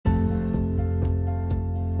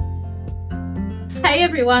Hey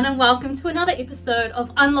everyone, and welcome to another episode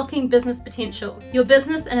of Unlocking Business Potential, your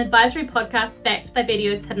business and advisory podcast backed by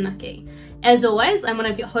BDO Taranaki. As always, I'm one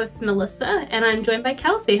of your hosts, Melissa, and I'm joined by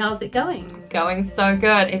Kelsey. How's it going? Going so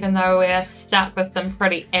good, even though we're stuck with some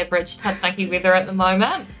pretty average Taranaki weather at the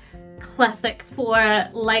moment. Classic for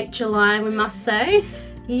late July, we must say.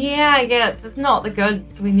 Yeah, it's just not the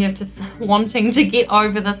goods when you're just wanting to get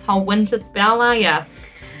over this whole winter spell, are you?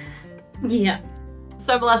 Yeah.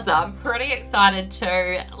 So Melissa, I'm pretty excited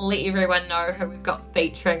to let everyone know who we've got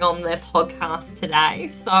featuring on the podcast today.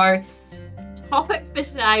 So topic for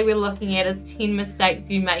today we're looking at is 10 mistakes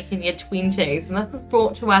you make in your 20s. And this is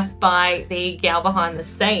brought to us by the gal behind the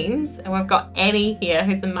scenes. And we've got Annie here,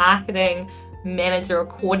 who's a marketing manager or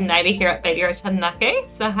coordinator here at BDO Taranaki.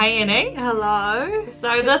 So hey Annie. Hello.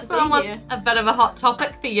 So this one was a bit of a hot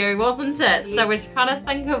topic for you, wasn't it? Yes. So we're trying to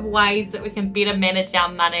think of ways that we can better manage our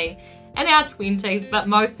money in our 20s, but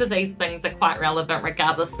most of these things are quite relevant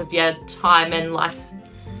regardless of your time and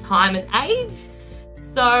age.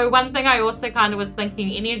 So one thing I also kind of was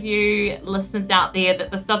thinking, any of you listeners out there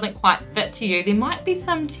that this doesn't quite fit to you, there might be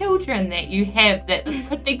some children that you have that this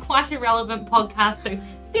could be quite a relevant podcast to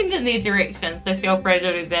send in their direction, so feel free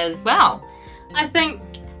to do that as well. I think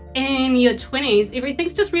in your 20s,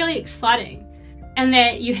 everything's just really exciting, and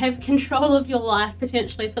that you have control of your life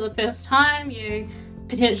potentially for the first time. You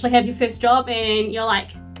potentially have your first job and you're like,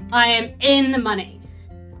 I am in the money.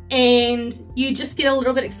 And you just get a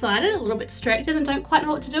little bit excited, a little bit distracted, and don't quite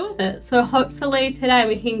know what to do with it. So hopefully today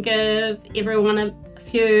we can give everyone a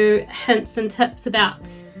few hints and tips about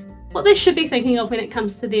what they should be thinking of when it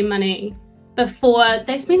comes to their money before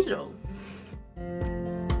they spend it all.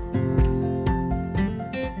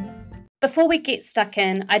 Before we get stuck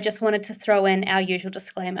in, I just wanted to throw in our usual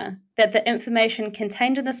disclaimer that the information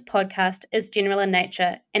contained in this podcast is general in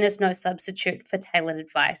nature and is no substitute for tailored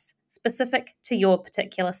advice specific to your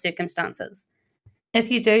particular circumstances.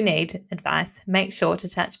 If you do need advice, make sure to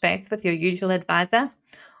touch base with your usual advisor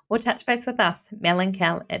or touch base with us, Mel and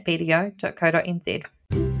Cal at bdo.co.nz.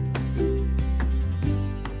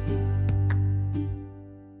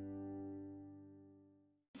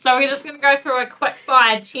 So we're just going to go through a quick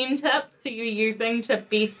fire 10 tips to you using to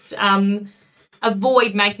best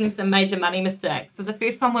avoid making some major money mistakes. So the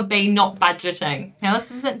first one would be not budgeting. Now this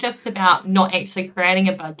isn't just about not actually creating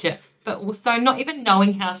a budget, but also not even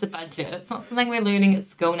knowing how to budget. It's not something we're learning at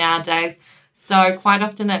school nowadays. So quite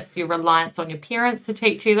often it's your reliance on your parents to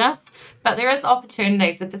teach you this. But there is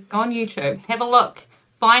opportunities. So just go on YouTube, have a look,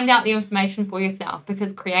 find out the information for yourself,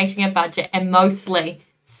 because creating a budget and mostly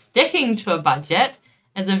sticking to a budget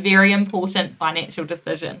is a very important financial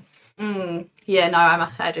decision. Yeah, no, I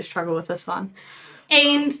must say I do struggle with this one.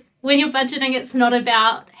 And when you're budgeting, it's not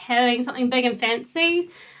about having something big and fancy.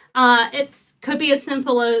 It could be as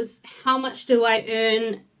simple as how much do I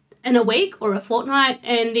earn in a week or a fortnight,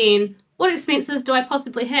 and then what expenses do I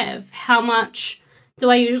possibly have? How much do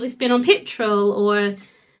I usually spend on petrol, or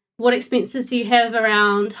what expenses do you have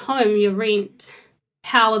around home, your rent,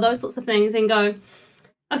 power, those sorts of things, and go,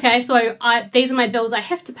 okay, so these are my bills I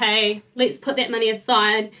have to pay. Let's put that money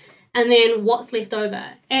aside, and then what's left over.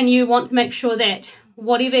 And you want to make sure that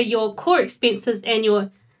whatever your core expenses and your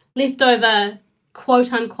leftover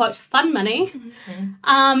quote-unquote fun money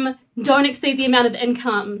don't exceed the amount of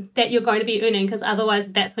income that you're going to be earning, because otherwise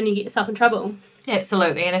that's when you get yourself in trouble.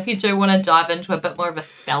 Absolutely. And if you do want to dive into a bit more of a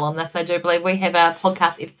spell on this, I do believe we have a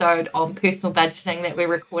podcast episode on personal budgeting that we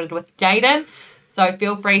recorded with Jaden. So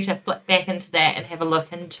feel free to flip back into that and have a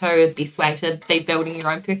look into the best way to be building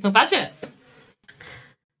your own personal budgets.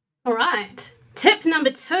 All right. Tip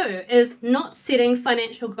number 2 is not setting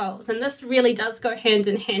financial goals. And this really does go hand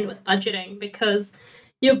in hand with budgeting, because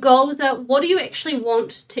your goals are, what do you actually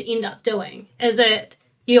want to end up doing? Is it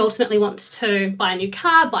you ultimately want to buy a new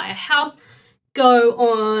car, buy a house, go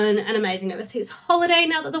on an amazing overseas holiday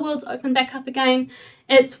now that the world's opened back up again?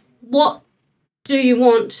 It's what do you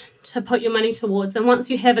want to put your money towards? And once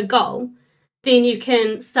you have a goal, then you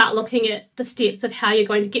can start looking at the steps of how you're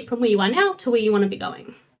going to get from where you are now to where you want to be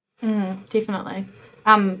going. Definitely.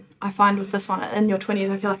 I find with this one, in your 20s,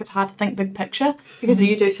 I feel like it's hard to think big picture, because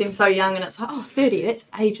you do seem so young, and it's like, 30, that's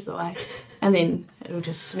ages away. And then it'll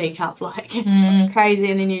just sneak up like crazy.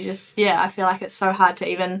 And then you just, I feel like it's so hard to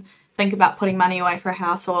even think about putting money away for a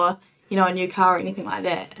house or, a new car or anything like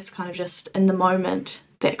that. It's kind of just in the moment,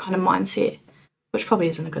 that kind of mindset, which probably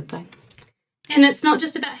isn't a good thing. And it's not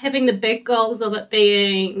just about having the big goals of it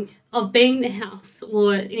being the house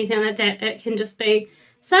or anything like that. It can just be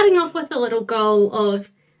starting off with a little goal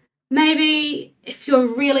of, maybe if you're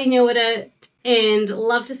really new at it and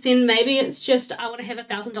love to spend, maybe it's just, I want to have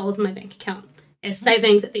 $1,000 in my bank account. as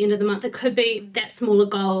savings at the end of the month. It could be that smaller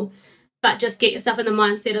goal, but just get yourself in the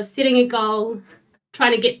mindset of setting a goal,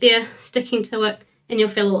 trying to get there, sticking to it, and you'll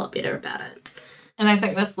feel a lot better about it. And I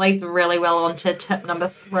think this leads really well on to tip number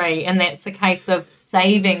 3, and that's the case of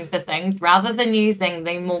saving for things rather than using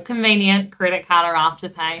the more convenient credit card or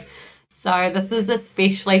Afterpay. So this is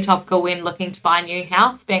especially topical when looking to buy a new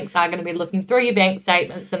house. Banks are going to be looking through your bank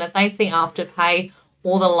statements, and if they see Afterpay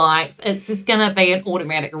or the likes, it's just going to be an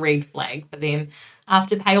automatic red flag for them.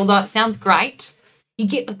 Afterpay, although it sounds great, you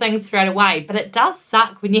get the things straight away, but it does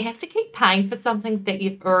suck when you have to keep paying for something that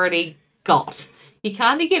you've already got. You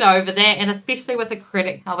kind of get over that, and especially with a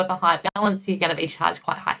credit card with a high balance, you're going to be charged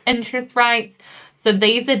quite high interest rates. So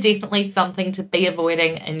these are definitely something to be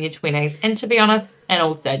avoiding in your 20s, and to be honest, in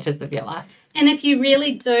all stages of your life. And if you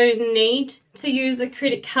really do need to use a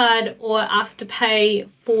credit card or Afterpay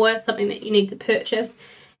for something that you need to purchase,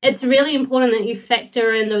 it's really important that you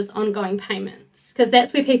factor in those ongoing payments, because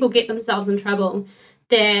that's where people get themselves in trouble,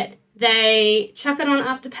 that they chuck it on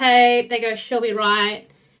Afterpay, they go, she'll be right,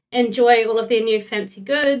 enjoy all of their new fancy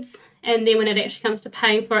goods, and then when it actually comes to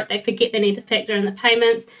paying for it, they forget they need to factor in the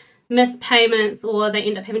payments, miss payments, or they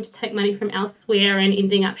end up having to take money from elsewhere and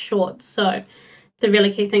ending up short. So it's a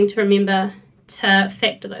really key thing to remember to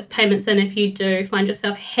factor those payments in if you do find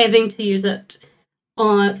yourself having to use it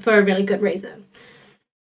for a really good reason.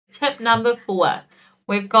 Tip number 4,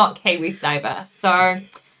 we've got KiwiSaver. So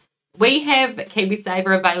we have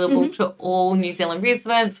KiwiSaver available to all New Zealand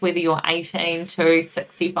residents, whether you're 18 to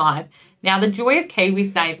 65. Now, the joy of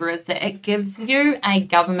KiwiSaver is that it gives you a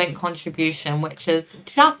government contribution, which is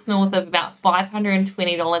just north of about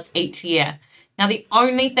 $520 each year. Now, the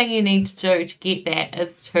only thing you need to do to get that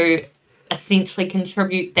is to essentially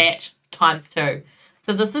contribute that times 2.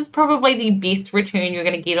 So this is probably the best return you're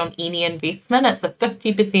going to get on any investment. It's a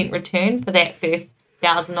 50% return for that first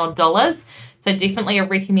 $1,000 odd. So definitely a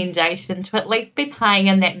recommendation to at least be paying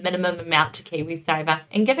in that minimum amount to KiwiSaver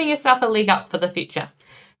and giving yourself a leg up for the future.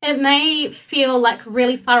 It may feel like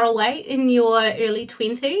really far away in your early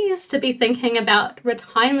 20s to be thinking about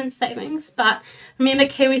retirement savings, but remember,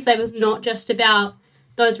 KiwiSaver is not just about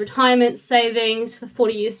those retirement savings for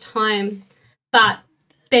 40 years' time, but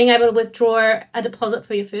being able to withdraw a deposit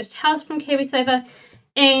for your first house from KiwiSaver.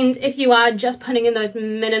 And if you are just putting in those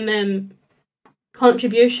minimum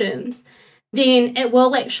contributions, then it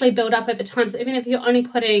will actually build up over time. So even if you're only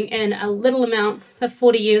putting in a little amount for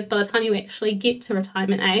 40 years, by the time you actually get to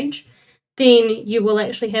retirement age, then you will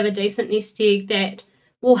actually have a decent nest egg that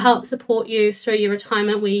will help support you through your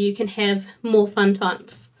retirement, where you can have more fun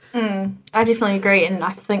times. I definitely agree, and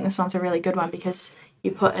I think this one's a really good one because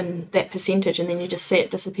you put in that percentage and then you just see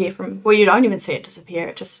it disappear you don't even see it disappear,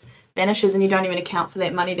 it just vanishes and you don't even account for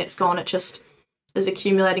that money that's gone. It just is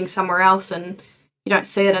accumulating somewhere else and you don't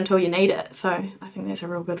see it until you need it. So I think that's a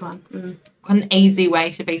real good one. An easy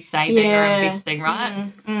way to be saving or investing,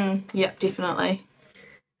 right? Yep, definitely.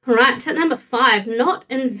 All right, tip number 5, not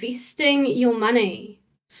investing your money.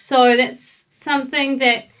 So that's something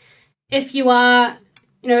that if you are,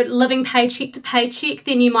 living paycheck to paycheck,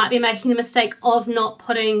 then you might be making the mistake of not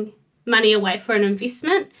putting money away for an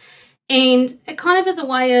investment. And it kind of is a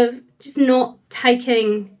way of just not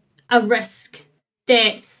taking a risk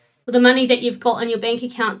that the money that you've got on your bank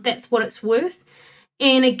account, that's what it's worth.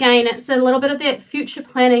 And again, it's a little bit of that future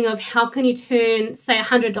planning of how can you turn, say,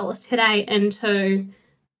 $100 today into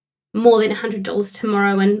more than $100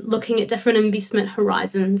 tomorrow, and looking at different investment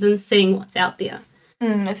horizons and seeing what's out there.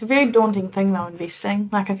 It's a very daunting thing though, investing.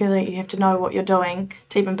 Like, I feel like you have to know what you're doing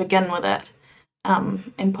to even begin with it,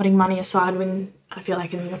 and putting money aside when I feel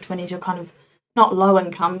like in your 20s you're kind of not low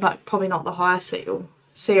income, but probably not the highest that you'll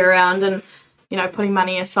see around, and putting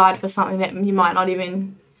money aside for something that you might not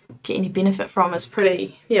even get any benefit from is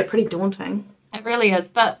pretty daunting. It really is,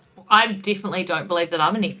 but I definitely don't believe that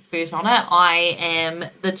I'm an expert on it. I am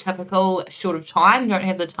the typical short of time, don't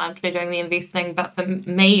have the time to be doing the investing, but for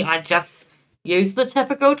me, I just use the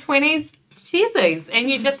typical 20s cheesies,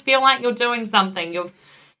 and you just feel like you're doing something.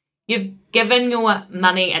 You've given your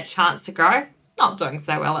money a chance to grow. Not doing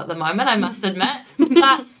so well at the moment, I must admit,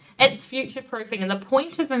 but it's future-proofing, and the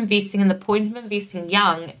point of investing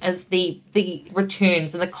young is the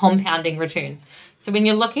returns and the compounding returns. So when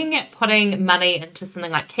you're looking at putting money into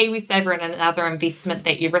something like KiwiSaver and another investment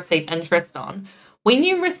that you receive interest on, when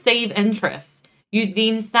you receive interest, you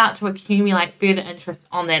then start to accumulate further interest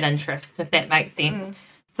on that interest, if that makes sense.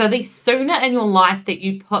 So the sooner in your life that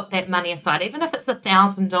you put that money aside, even if it's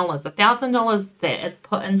 $1,000 that is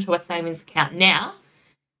put into a savings account now,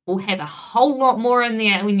 will have a whole lot more in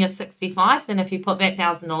there when you're 65 than if you put that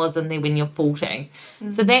 $1,000 in there when you're 40.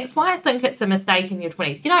 So that's why I think it's a mistake in your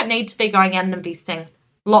 20s. You don't need to be going out and investing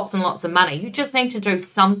lots and lots of money. You just need to do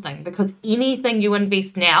something, because anything you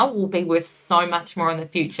invest now will be worth so much more in the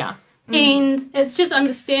future. And it's just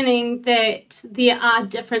understanding that there are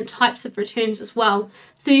different types of returns as well.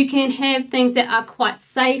 So you can have things that are quite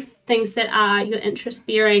safe, things that are your interest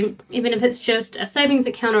bearing, even if it's just a savings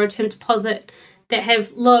account or a term deposit that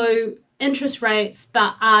have low interest rates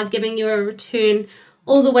but are giving you a return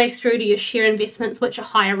all the way through to your share investments, which are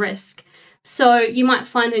higher risk. So you might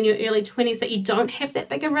find in your early 20s that you don't have that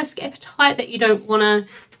bigger risk appetite, that you don't want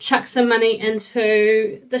to chuck some money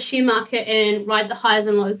into the share market and ride the highs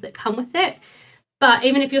and lows that come with that. But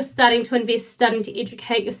even if you're starting to invest, starting to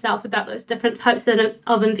educate yourself about those different types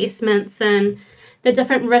of investments and the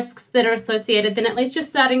different risks that are associated, then at least you're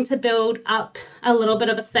starting to build up a little bit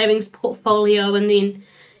of a savings portfolio, and then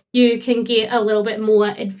you can get a little bit more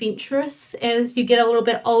adventurous as you get a little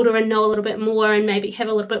bit older and know a little bit more and maybe have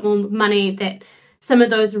a little bit more money, that some of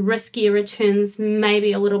those riskier returns may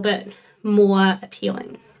be a little bit more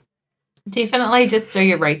appealing. Definitely just do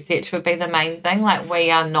your research would be the main thing. Like,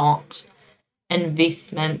 we are not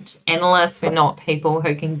investment analysts. We're not people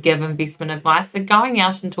who can give investment advice. So going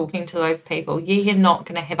out and talking to those people, you're not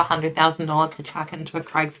going to have $100,000 to chuck into a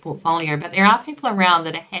Craig's portfolio, but there are people around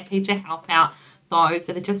that are happy to help out those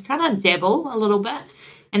that are just trying to dabble a little bit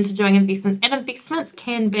into doing investments. And investments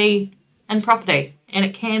can be in property, and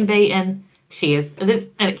it can be in shares, and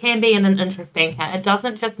it can be in an interest bank account. It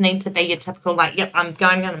doesn't just need to be your typical, like, yep, I'm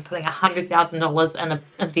going out and putting $100,000 in an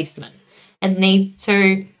investment. It needs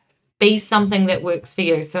to be something that works for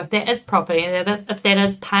you. So if that is property, and if that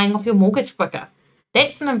is paying off your mortgage quicker,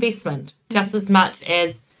 that's an investment just as much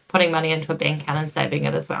as putting money into a bank account and saving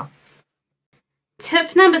it as well.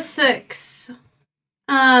 Tip number 6,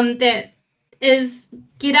 that is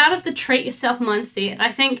get out of the treat yourself mindset.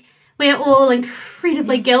 I think we're all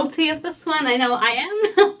incredibly guilty of this one. I know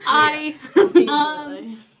I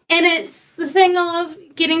am. And it's the thing of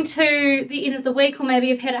getting to the end of the week, or maybe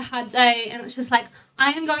you've had a hard day, and it's just like,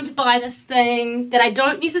 I am going to buy this thing that I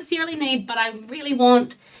don't necessarily need, but I really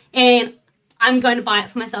want, and I'm going to buy it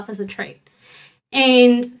for myself as a treat.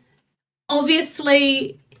 And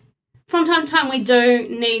obviously, from time to time, we do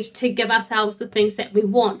need to give ourselves the things that we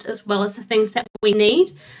want as well as the things that we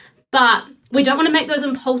need. But we don't want to make those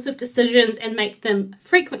impulsive decisions and make them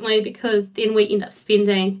frequently, because then we end up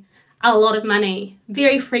spending a lot of money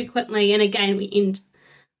very frequently. And again, we end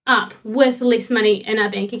up with less money in our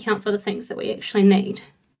bank account for the things that we actually need.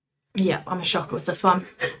 Yeah, I'm a shocker with this one.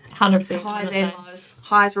 100%. Highs and lows.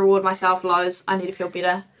 Highs reward myself, lows, I need to feel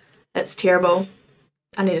better. It's terrible.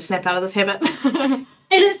 I need to snap out of this habit. And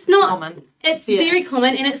it's not common. It's very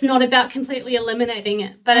common, and it's not about completely eliminating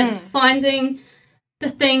it, but it's finding the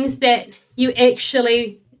things that you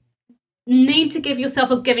actually need to give yourself,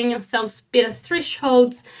 or giving yourselves better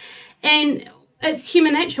thresholds. And it's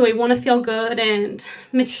human nature. We want to feel good, and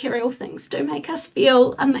material things do make us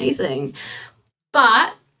feel amazing.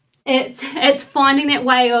 But it's finding that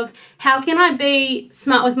way of, how can I be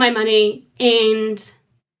smart with my money and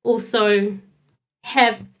also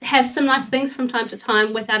have some nice things from time to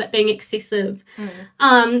time without it being excessive.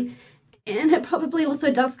 And it probably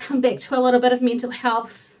also does come back to a little bit of mental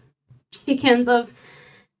health check-ins of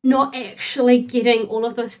not actually getting all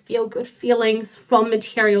of those feel-good feelings from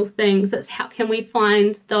material things. It's how can we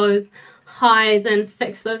find those highs and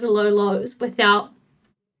fix those low lows without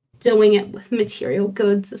doing it with material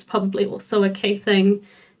goods, is probably also a key thing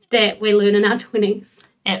that we learn in our 20s.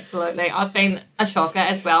 Absolutely. I've been a shocker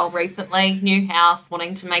as well recently. New house,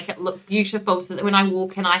 wanting to make it look beautiful so that when I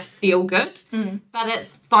walk in I feel good. But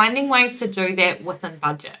it's finding ways to do that within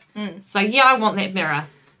budget. So yeah, I want that mirror.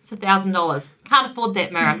 It's $1,000. Can't afford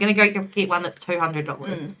that mirror. I'm going to go get one that's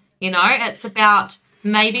 $200. You know, it's about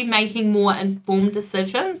maybe making more informed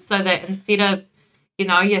decisions, so that instead of, you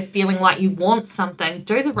know, you're feeling like you want something,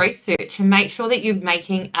 do the research and make sure that you're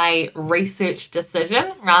making a research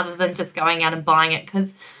decision rather than just going out and buying it,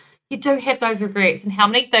 because you do have those regrets. And how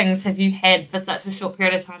many things have you had for such a short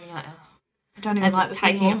period of time? You're like, oh, I don't even like this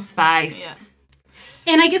taking anymore. up space. Yeah.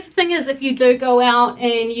 And I guess the thing is, if you do go out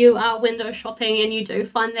and you are window shopping and you do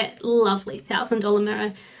find that lovely $1,000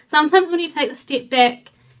 mirror, sometimes when you take a step back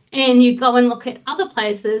and you go and look at other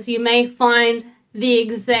places, you may find the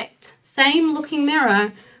exact same looking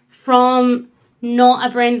mirror from not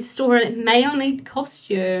a branded store, and it may only cost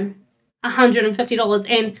you $150.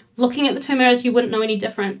 And looking at the two mirrors, you wouldn't know any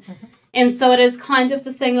different. And so it is kind of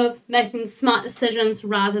the thing of making smart decisions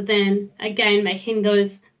rather than, again, making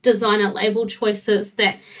those designer label choices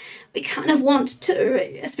that we kind of want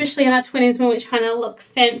to, especially in our 20s when we're trying to look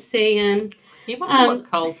fancy and You want to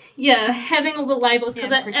look cool. having all the labels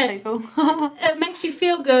because people. it makes you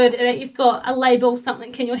feel good that you've got a label,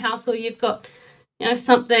 something in your house, or you've got,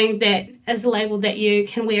 something that is a label that you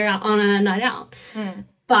can wear out on a night out.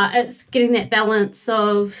 But it's getting that balance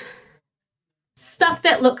of stuff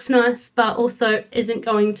that looks nice but also isn't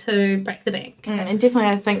going to break the bank. And definitely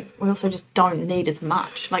I think we also just don't need as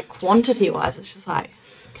much. Like quantity wise, it's just like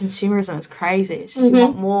consumerism is crazy. It's just you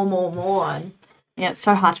want more. And yeah, it's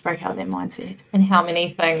so hard to break out of that mindset. And how many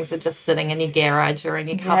things are just sitting in your garage or in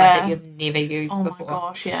your cupboard that you've never used before. Oh my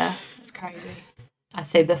gosh, yeah. It's crazy. I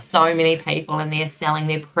see there's so many people in there selling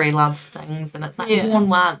their pre-loved things and it's like worn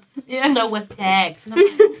once, still with tags. And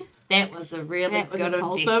I'm like, that was a really good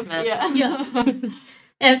investment. Yeah.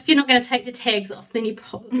 If you're not going to take the tags off, then you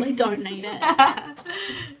probably don't need it.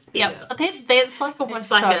 That's like almost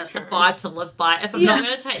like a vibe to live by. If I'm not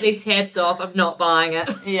going to take these tabs off, I'm not buying it.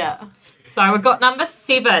 Yeah. So we've got number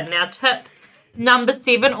 7. Now tip number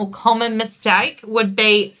 7 or common mistake would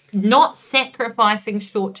be not sacrificing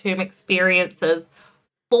short-term experiences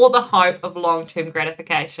for the hope of long-term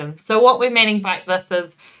gratification. So what we're meaning by this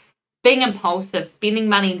is being impulsive, spending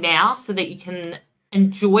money now so that you can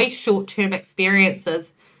enjoy short-term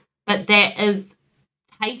experiences, but that is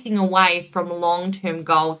taking away from long-term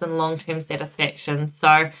goals and long-term satisfaction.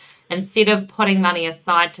 So instead of putting money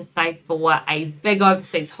aside to save for a big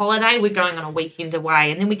overseas holiday, we're going on a weekend away,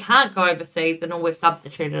 and then we can't go overseas, and all we've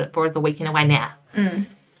substituted it for is a weekend away now.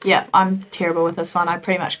 Yeah, I'm terrible with this one. I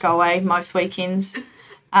pretty much go away most weekends.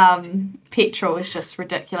 Petrol is just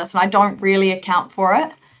ridiculous, and I don't really account for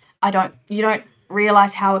it. You don't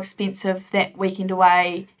realise how expensive that weekend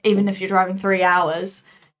away, even if you're driving 3 hours,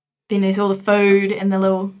 then there's all the food and the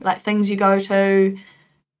little things you go to,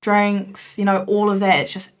 drinks, all of that. It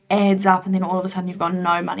just adds up, and then all of a sudden you've got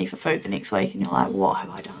no money for food the next week, and you're like, what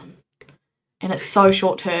have I done? And it's so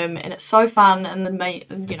short term, and it's so fun, and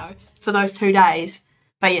for those 2 days.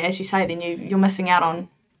 But yeah, as you say, then you're missing out on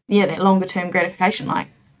that longer term gratification,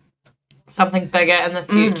 something bigger in the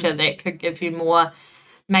future that could give you more.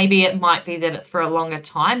 Maybe it might be that it's for a longer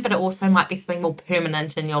time, but it also might be something more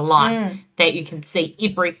permanent in your life that you can see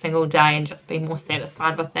every single day and just be more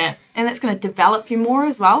satisfied with that. And that's going to develop you more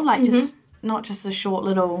as well, just not just a short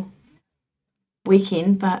little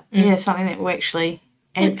weekend, but something that will actually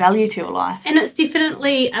add value to your life. And it's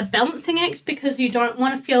definitely a balancing act, because you don't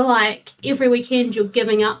want to feel like every weekend you're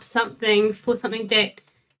giving up something for something that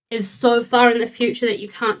is so far in the future that you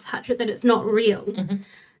can't touch it, that it's not real.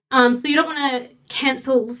 So you don't want to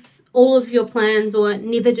cancel all of your plans or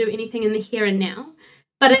never do anything in the here and now.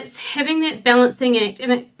 But it's having that balancing act,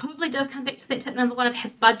 and it probably does come back to that tip number 1 of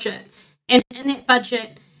have budget. And in that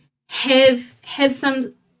budget, have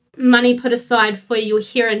some money put aside for your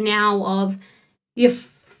here and now of your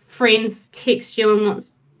friends text you and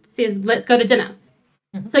says, let's go to dinner.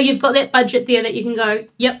 So you've got that budget there that you can go,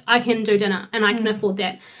 yep, I can do dinner and I can afford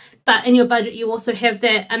that. But in your budget, you also have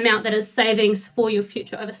that amount that is savings for your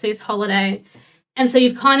future overseas holiday. And so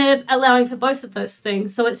you've kind of allowing for both of those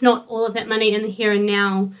things. So it's not all of that money in the here and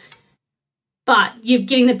now, but you're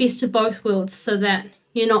getting the best of both worlds so that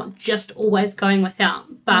you're not just always going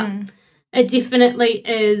without. But it definitely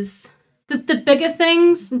is, the bigger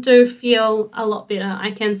things do feel a lot better.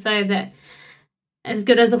 I can say that as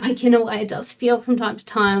good as a weekend away does feel from time to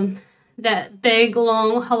time, that big,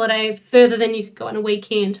 long holiday, further than you could go on a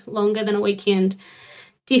weekend, longer than a weekend,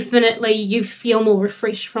 definitely you feel more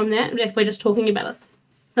refreshed from that if we're just talking about a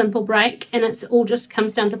simple break. And it's all just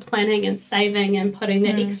comes down to planning and saving and putting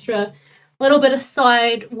that extra little bit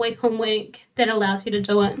aside week on week that allows you to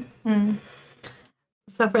do it.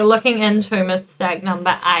 So if we're looking into mistake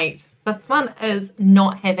number 8, this one is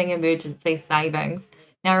not having emergency savings.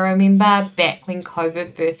 Now, remember back when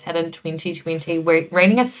COVID first hit in 2020, we're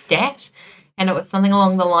reading a stat, and it was something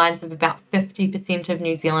along the lines of about 50% of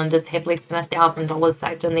New Zealanders have less than $1,000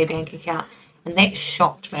 saved in their bank account. And that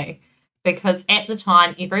shocked me, because at the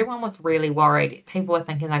time, everyone was really worried. People were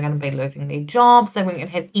thinking they're going to be losing their jobs, they weren't going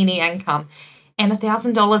to have any income, and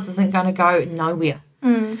 $1,000 isn't going to go nowhere.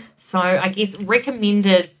 So I guess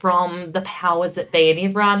recommended from the powers that be and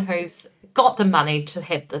everyone who's got the money to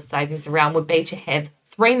have the savings around would be to have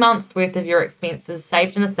 3 months worth of your expenses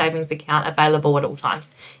saved in a savings account available at all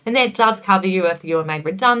times. And that does cover you if you are made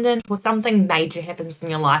redundant or something major happens in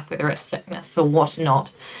your life, whether it's sickness or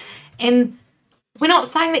whatnot. And we're not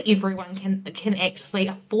saying that everyone can actually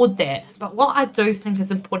afford that, but what I do think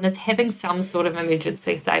is important is having some sort of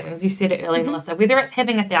emergency savings. You said it earlier, Melissa, whether it's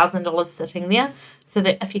having $1,000 sitting there so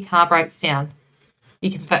that if your car breaks down,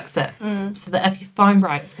 you can fix it. So that if your phone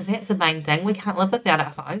breaks, because that's the main thing, we can't live without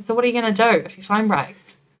our phones. So what are you going to do if your phone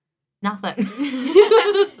breaks? Nothing.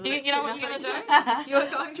 you know what you're going to do? You're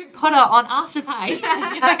going to put it on Afterpay.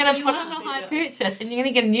 You're going to put it on a hire purchase, and you're going to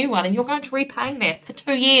get a new one, and you're going to repaying that for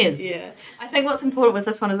 2 years. Yeah. I think what's important with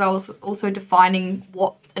this one as well is also defining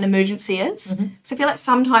what an emergency is. So I feel like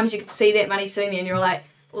sometimes you could see that money sitting there and you're like,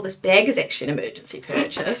 well, this bag is actually an emergency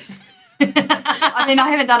purchase. I mean, I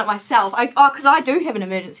haven't done it myself. Because I do have an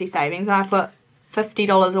emergency savings and I put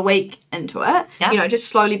 $50 a week into it. Yeah. You know, just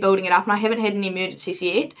slowly building it up, and I haven't had any emergencies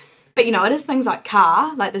yet. But, you know, it is things like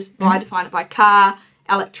car, like this, I define it by car,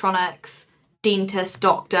 electronics, dentist,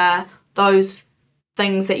 doctor, those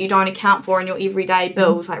things that you don't account for in your everyday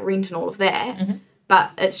bills, like rent and all of that.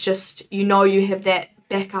 But it's just, you know, you have that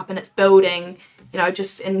backup and it's building, you know,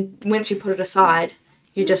 just, and once you put it aside,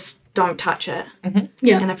 you just don't touch it.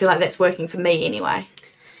 Yeah. And I feel like that's working for me anyway.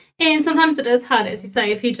 And sometimes it is hard, as you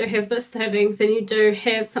say, if you do have those savings and you do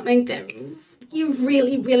have something that you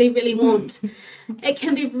really, really, really want. It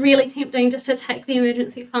can be really tempting just to take the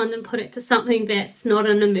emergency fund and put it to something that's not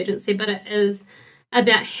an emergency, but it is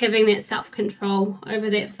about having that self-control over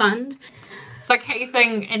that fund. So key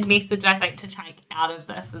thing and message I think to take out of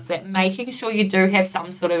this is that making sure you do have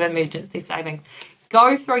some sort of emergency savings.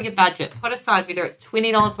 Go through your budget, put aside whether it's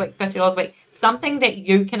 $20 a week, $50 a week, something that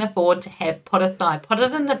you can afford to have put aside. Put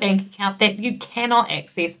it in a bank account that you cannot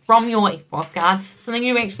access from your EFTPOS card, something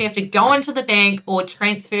you actually have to go into the bank or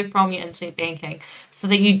transfer from your internet banking so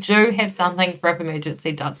that you do have something for if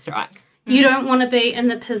emergency does strike. You don't want to be in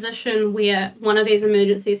the position where one of these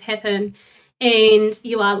emergencies happen and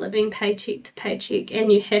you are living paycheck to paycheck and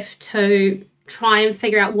you have to try and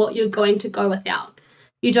figure out what you're going to go without.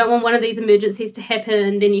 You don't want one of these emergencies to happen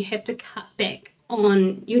and then you have to cut back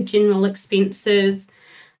on your general expenses.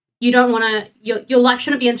 You don't want to, your life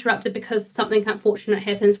shouldn't be interrupted because something unfortunate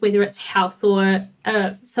happens, whether it's health or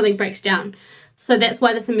something breaks down. So that's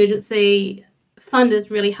why this emergency fund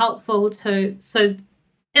is really helpful to, so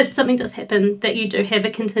if something does happen, that you do have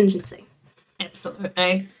a contingency.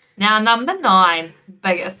 Absolutely. Now, number 9,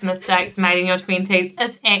 biggest mistakes made in your 20s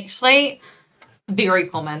is actually very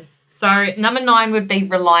common. So number 9 would be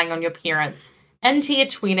relying on your parents. Into your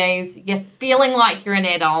 20s, you're feeling like you're an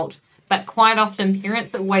adult, but quite often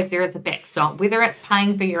parents are always there as a backstop, whether it's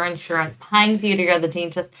paying for your insurance, paying for you to go to the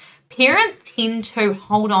dentist. Parents tend to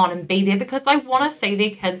hold on and be there because they want to see their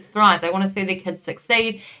kids thrive. They want to see their kids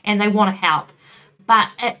succeed and they want to help. But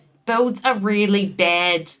it builds a really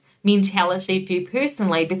bad mentality for you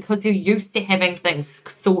personally because you're used to having things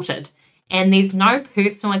sorted. And there's no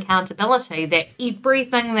personal accountability that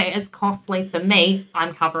everything that is costly for me,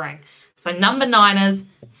 I'm covering. So number 9 is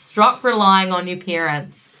stop relying on your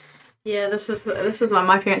parents. Yeah, this is why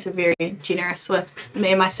my parents are very generous with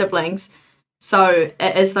me and my siblings. So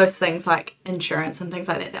it is those things like insurance and things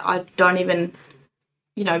like that I don't even,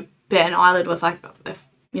 you know, bat an eyelid with. Like,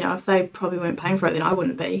 if they probably weren't paying for it, then I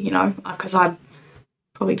wouldn't be, you know, because I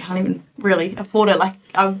probably can't even really afford it. Like,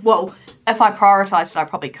 well, if I prioritised it, I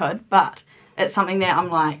probably could, but it's something that I'm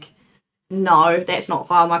like, no, that's not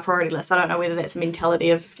high on my priority list. I don't know whether that's a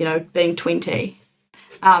mentality of, you know, being 20.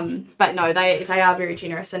 But no, they are very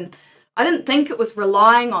generous. And I didn't think it was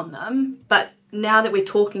relying on them, but now that we're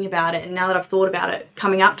talking about it and now that I've thought about it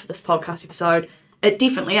coming up to this podcast episode, it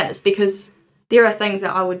definitely is, because there are things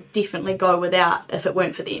that I would definitely go without if it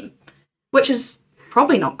weren't for them, which is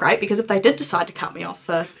probably not great because if they did decide to cut me off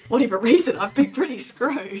for whatever reason, I'd be pretty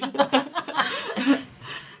screwed.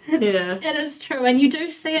 It is true, and you do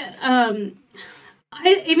see it.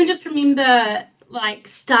 I even just remember like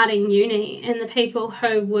starting uni and the people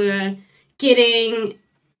who were getting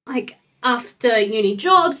like after uni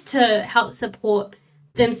jobs to help support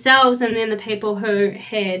themselves, and then the people who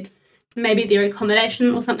had maybe their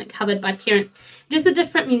accommodation or something covered by parents. Just a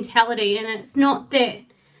different mentality, and it's not that,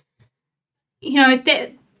 you know,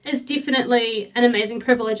 that is definitely an amazing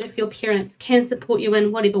privilege if your parents can support you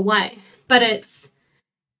in whatever way, but it's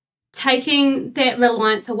taking that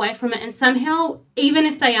reliance away from it and somehow, even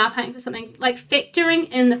if they are paying for something, like factoring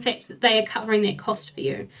in the fact that they are covering that cost for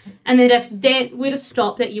you, and that if that were to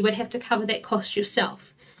stop, that you would have to cover that cost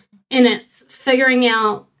yourself. And it's figuring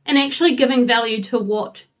out and actually giving value to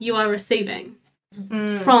what you are receiving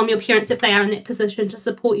from your parents if they are in that position to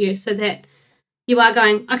support you, so that you are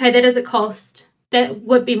going, okay, that is a cost, that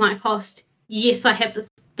would be my cost. Yes, I have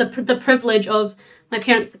the privilege of my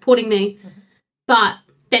parents supporting me, but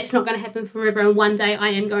that's not going to happen forever, and one day I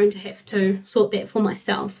am going to have to sort that for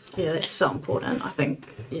myself. Yeah, that's so important, I think.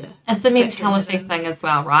 Yeah, it's a mentality thing as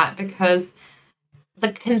well, right? Because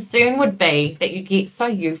the concern would be that you get so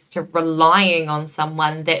used to relying on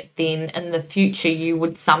someone that then in the future you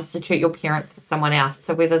would substitute your parents for someone else.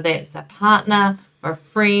 So whether that's a partner or a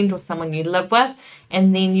friend or someone you live with,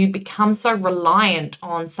 and then you become so reliant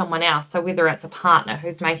on someone else. So whether it's a partner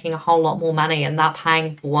who's making a whole lot more money and they're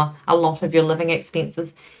paying for a lot of your living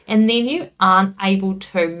expenses, and then you aren't able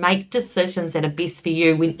to make decisions that are best for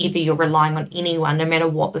you whenever you're relying on anyone, no matter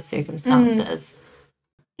what the circumstances.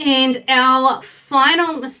 And our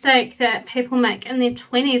final mistake that people make in their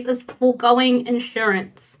 20s is foregoing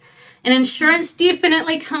insurance. And insurance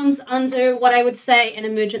definitely comes under what I would say an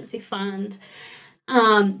emergency fund.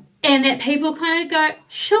 And that people kind of go,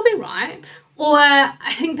 she'll be right. Or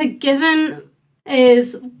I think the given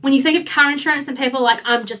is when you think of car insurance and people are like,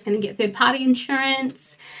 I'm just going to get third-party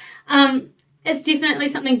insurance. It's definitely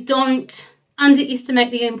something, don't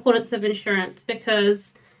underestimate the importance of insurance,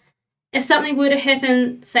 because if something were to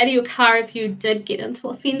happen, say to your car, if you did get into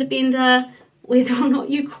a fender bender, whether or not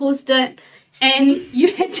you caused it, and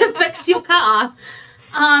you had to fix your car,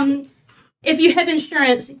 if you have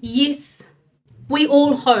insurance, yes, we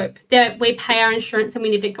all hope that we pay our insurance and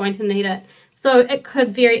we're never going to need it. So it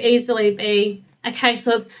could very easily be a case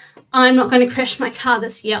of, I'm not going to crash my car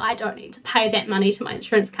this year, I don't need to pay that money to my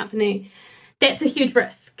insurance company. That's a huge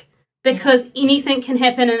risk, because anything can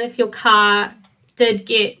happen, and if your car did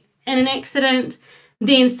get in an accident,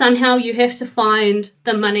 then somehow you have to find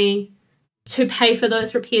the money to pay for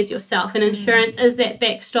those repairs yourself. And insurance is that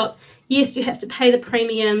backstop. Yes, you have to pay the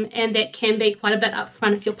premium, and that can be quite a bit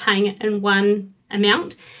upfront if you're paying it in one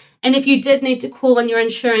amount. And if you did need to call on your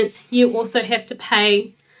insurance, you also have to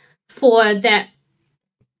pay for that.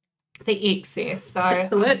 The excess. So That's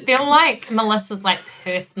the word. I feel like Melissa's like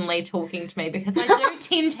personally talking to me, because I do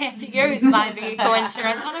tend to have to use my vehicle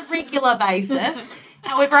insurance on a regular basis.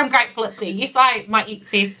 However, I'm grateful it's there. Yes, my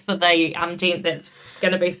excess for the dent that's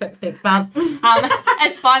going to be fixed next month,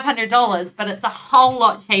 it's $500, but it's a whole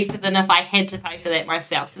lot cheaper than if I had to pay for that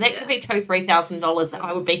myself. So that could be $2,000-$3,000 that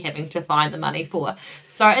I would be having to find the money for.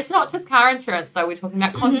 So it's not just car insurance, though. We're talking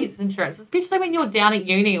about contents insurance, especially when you're down at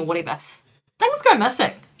uni or whatever. Things go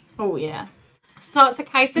missing. Oh, yeah. So it's a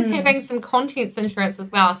case of having some contents insurance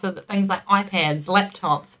as well, so that things like iPads,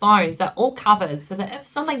 laptops, phones are all covered, so that if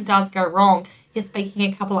something does go wrong, you're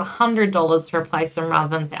speaking a couple of $100 to replace them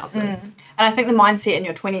rather than thousands. And I think the mindset in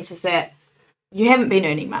your 20s is that you haven't been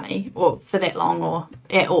earning money or for that long or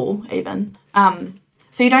at all even.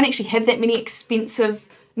 So you don't actually have that many expensive,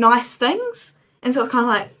 nice things. And so it's kind of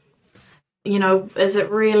like, you know, is it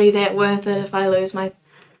really that worth it if I lose my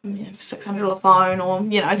 $600 phone or,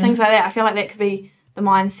 you know, things like that. I feel like that could be the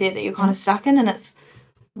mindset that you're kind of stuck in, and it's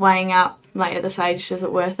weighing up, like, at this age, is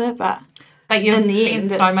it worth it? But you'll in the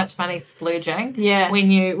spend end, so much money splurging. Yeah. When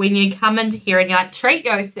you come into here and you're like, treat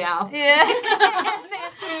yourself. Yeah.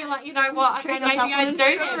 That's when you're like, you know what, okay, Treat maybe yourself I on do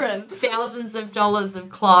insurance. have thousands of dollars of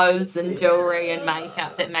clothes and jewellery and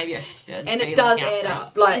makeup that maybe I should And be it does looking add after.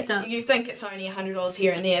 up. Like, It does. you think it's only $100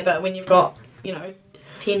 here and there, but when you've got, you know,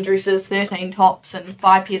 10 dresses, 13 tops, and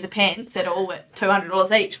 5 pairs of pants that are all at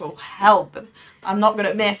 $200 each. Well, hell, I'm not good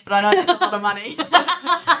at maths, but I know that's a lot of money. And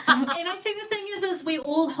I think the thing is we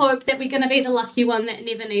all hope that we're going to be the lucky one that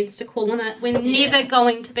never needs to call on it. We're never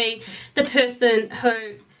going to be the person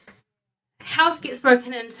who house gets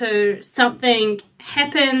broken into, something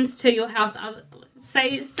happens to your house.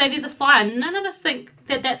 Say there's a fire. None of us think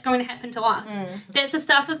that that's going to happen to us. That's the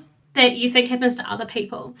stuff that you think happens to other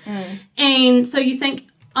people. And so you think,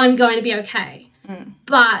 I'm going to be okay.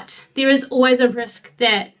 But there is always a risk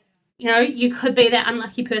that, you know, you could be that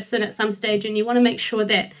unlucky person at some stage, and you want to make sure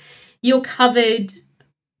that you're covered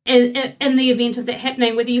in the event of that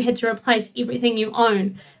happening, whether you had to replace everything you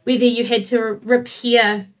own, whether you had to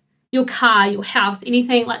repair your car, your house,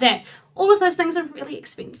 anything like that. All of those things are really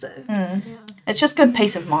expensive. It's just good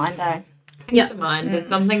peace of mind, eh? Peace of mind.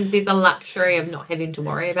 There's a luxury of not having to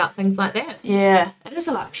worry about things like that. Yeah, it is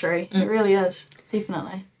a luxury. It really is,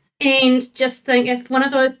 definitely. And just think, if one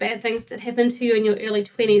of those bad things did happen to you in your early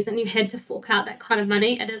 20s and you had to fork out that kind of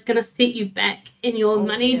money, it is going to set you back in your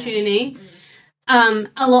money journey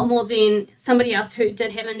a lot more than somebody else who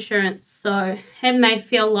did have insurance. So it may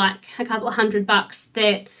feel like a couple of $100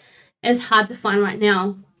 that is hard to find right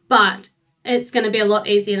now, but it's going to be a lot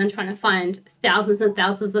easier than trying to find thousands and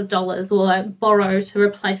thousands of dollars or borrow to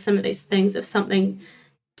replace some of these things if something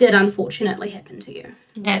did unfortunately happen to you.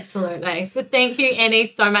 Absolutely. So thank you, Annie,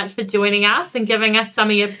 so much for joining us and giving us some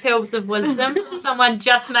of your pearls of wisdom for someone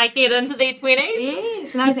just making it into their 20s.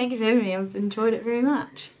 Yes, no, thank you for having me. I've enjoyed it very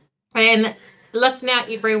much. And listen out,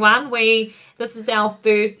 everyone. This is our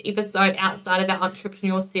first episode outside of our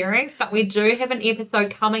entrepreneur series, but we do have an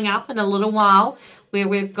episode coming up in a little while where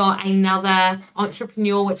we've got another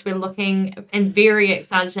entrepreneur which we're looking and very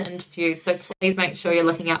excited to interview. So please make sure you're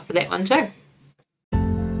looking out for that one too.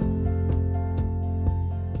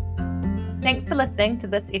 Thanks for listening to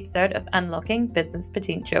this episode of Unlocking Business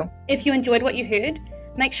Potential. If you enjoyed what you heard,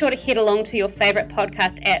 make sure to head along to your favourite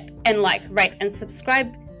podcast app and like, rate and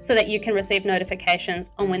subscribe so that you can receive notifications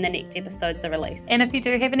on when the next episodes are released. And if you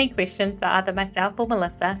do have any questions for either myself or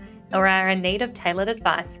Melissa, or are in need of tailored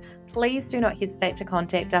advice, please do not hesitate to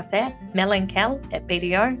contact us at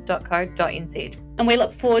mellandcal@bdo.co.nz. And we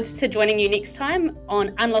look forward to joining you next time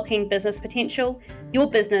on Unlocking Business Potential, your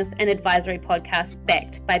business and advisory podcast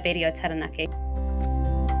backed by BDO Taranaki.